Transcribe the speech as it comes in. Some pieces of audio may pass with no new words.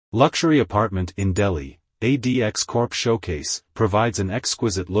Luxury apartment in Delhi, ADX Corp Showcase, provides an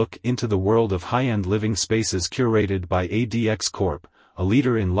exquisite look into the world of high-end living spaces curated by ADX Corp, a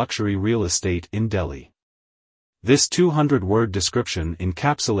leader in luxury real estate in Delhi. This 200-word description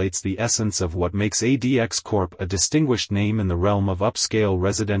encapsulates the essence of what makes ADX Corp a distinguished name in the realm of upscale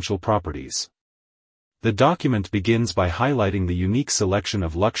residential properties. The document begins by highlighting the unique selection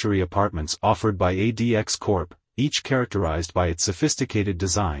of luxury apartments offered by ADX Corp, each characterized by its sophisticated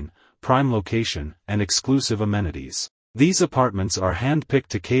design, prime location, and exclusive amenities. These apartments are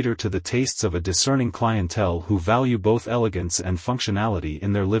hand-picked to cater to the tastes of a discerning clientele who value both elegance and functionality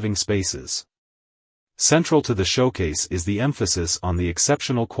in their living spaces. Central to the showcase is the emphasis on the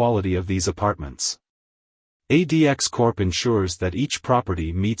exceptional quality of these apartments. ADX Corp ensures that each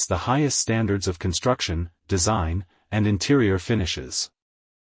property meets the highest standards of construction, design, and interior finishes.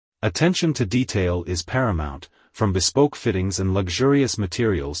 Attention to detail is paramount, from bespoke fittings and luxurious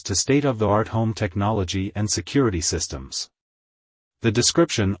materials to state-of-the-art home technology and security systems. The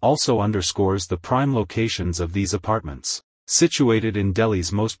description also underscores the prime locations of these apartments, situated in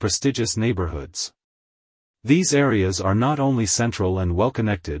Delhi's most prestigious neighborhoods. These areas are not only central and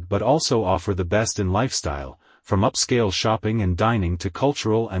well-connected but also offer the best in lifestyle, from upscale shopping and dining to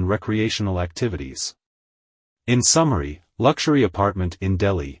cultural and recreational activities. In summary, luxury apartment in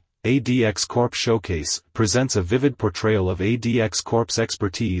Delhi, ADX Corp Showcase presents a vivid portrayal of ADX Corp's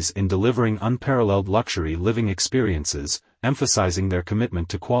expertise in delivering unparalleled luxury living experiences, emphasizing their commitment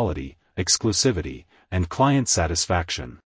to quality, exclusivity, and client satisfaction.